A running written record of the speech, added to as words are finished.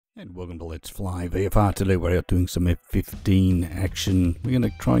And welcome to Let's Fly VFR. Today we're out doing some F-15 action. We're going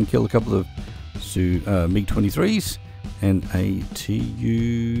to try and kill a couple of MiG-23s and a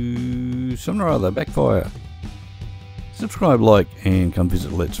TU something or other, Backfire. Subscribe, like, and come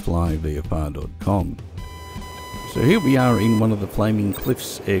visit letsflyvfr.com. So here we are in one of the Flaming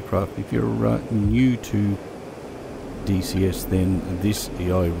Cliffs aircraft. If you're new to DCS, then this,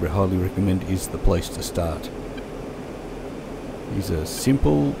 I highly recommend, is the place to start. These are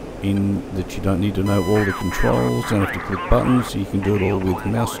simple in that you don't need to know all the controls, don't have to click buttons, you can do it all with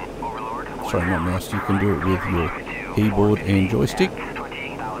mouse, sorry not mouse, you can do it with your keyboard and joystick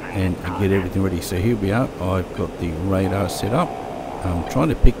and get everything ready. So here we are, I've got the radar set up. I'm trying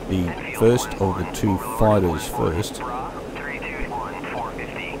to pick the first of the two fighters first,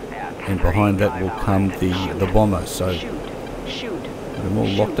 and behind that will come the bomber. So get them all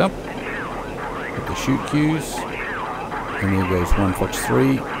locked up, put the shoot cues. And there goes one Fox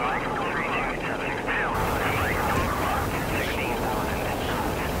 3.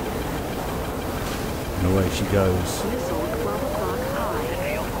 And away she goes.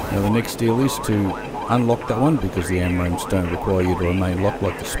 Now the next deal is to unlock that one because the AMRAAMs don't require you to remain locked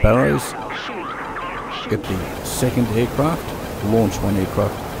like the Sparrows. Get the second aircraft, launch one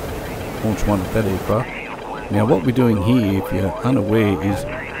of that aircraft. Now what we're doing here, if you're unaware, is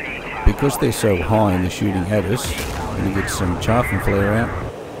because they're so high and they're shooting at us, we're going to get some chaff and flare out,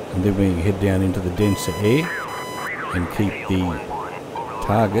 and then we head down into the denser air and keep the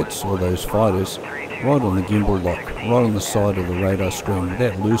targets, or those fighters, right on the gimbal lock, right on the side of the radar screen,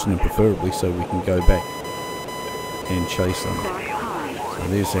 without losing them preferably, so we can go back and chase them. So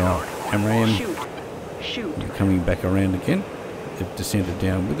there's our AMRAAM. They're coming back around again. They've descended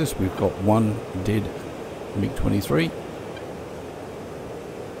down with us. We've got one dead MiG-23.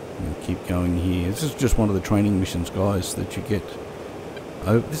 We'll keep going here. This is just one of the training missions, guys, that you get.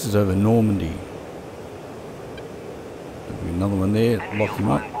 Oh, this is over Normandy. There'll be another one there. Lock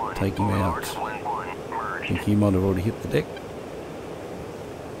him up, take him out. I think he might have already hit the deck.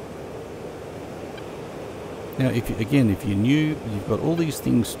 Now, if you're new, you've got all these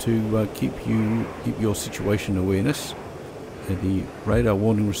things to keep your situation awareness. The radar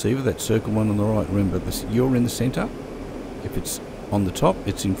warning receiver, that circle one on the right. Remember, you're in the centre. If it's on the top,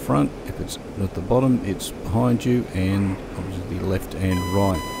 it's in front. If it's at the bottom, it's behind you, and obviously left and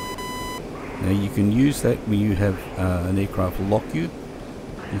right. Now you can use that when you have an aircraft lock you.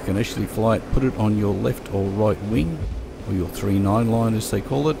 You can actually fly it, put it on your left or right wing, or your 3-9 line as they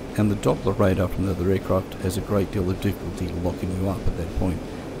call it, and the Doppler radar from the other aircraft has a great deal of difficulty locking you up at that point.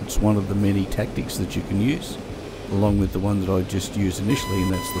 It's one of the many tactics that you can use, along with the one that I just used initially,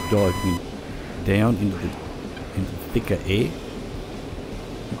 and that's the diving down into the thicker air.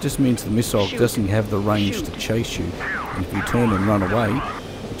 It just means the missile doesn't have the range to chase you, and if you turn and run away,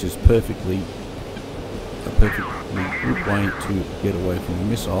 which is a perfectly good way to get away from the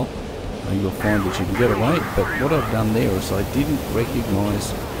missile, you'll find that you can get away. But what I've done there is I didn't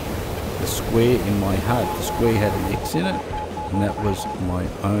recognise the square in my HUD. The square had an X in it, and that was my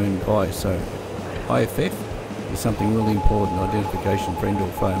own guy. So IFF is something really important, identification, friend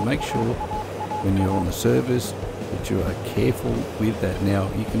or foe. Make sure when you're on the servers that you are careful with that. Now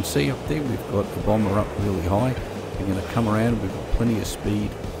you can see up there we've got the bomber up really high. We're going to come around, we've got plenty of speed.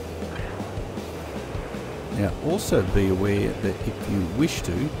 Now also be aware that if you wish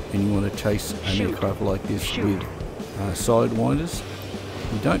to, and you want to chase an aircraft like this with sidewinders,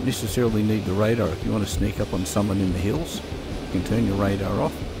 you don't necessarily need the radar. If you want to sneak up on someone in the hills, you can turn your radar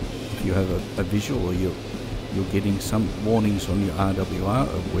off. If you have a visual, or you're getting some warnings on your RWR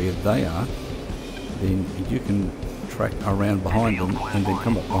of where they are, then you can track around behind them and then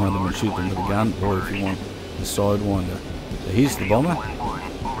come up behind them and shoot them with a gun, or if you want the sidewinder. So here's the bomber.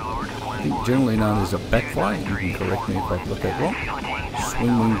 I think generally known as a Backfire. You can correct me if I've got that wrong.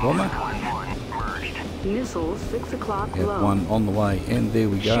 Swing wing bomber. Missiles 6 o'clock low. One on the way, and there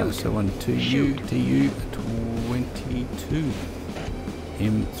we go. So one TU-22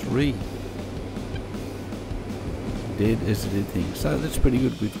 M3. Dead as a dead thing. So that's pretty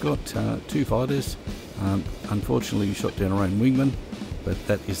good. We've got two fighters. Unfortunately we shot down our own wingman, but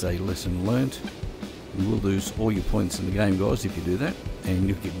that is a lesson learnt. You will lose all your points in the game, guys, if you do that, and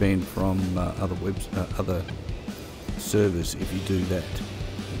you'll get banned from other servers if you do that.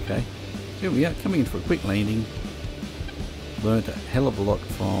 Okay, here we are, coming in for a quick landing. Learned a hell of a lot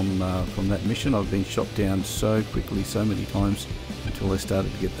from that mission. I've been shot down so quickly, so many times, until I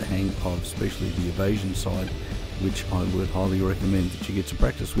started to get the hang of especially the evasion side, which I would highly recommend that you get some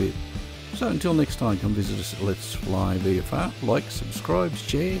practice with. So until next time, come visit us at Let's Fly VFR. Like, subscribe,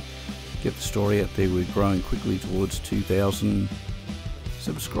 share, get the story out there. We're growing quickly towards 2,000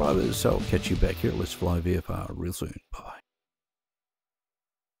 subscribers. So I'll catch you back here at Let's Fly VFR real soon. Bye.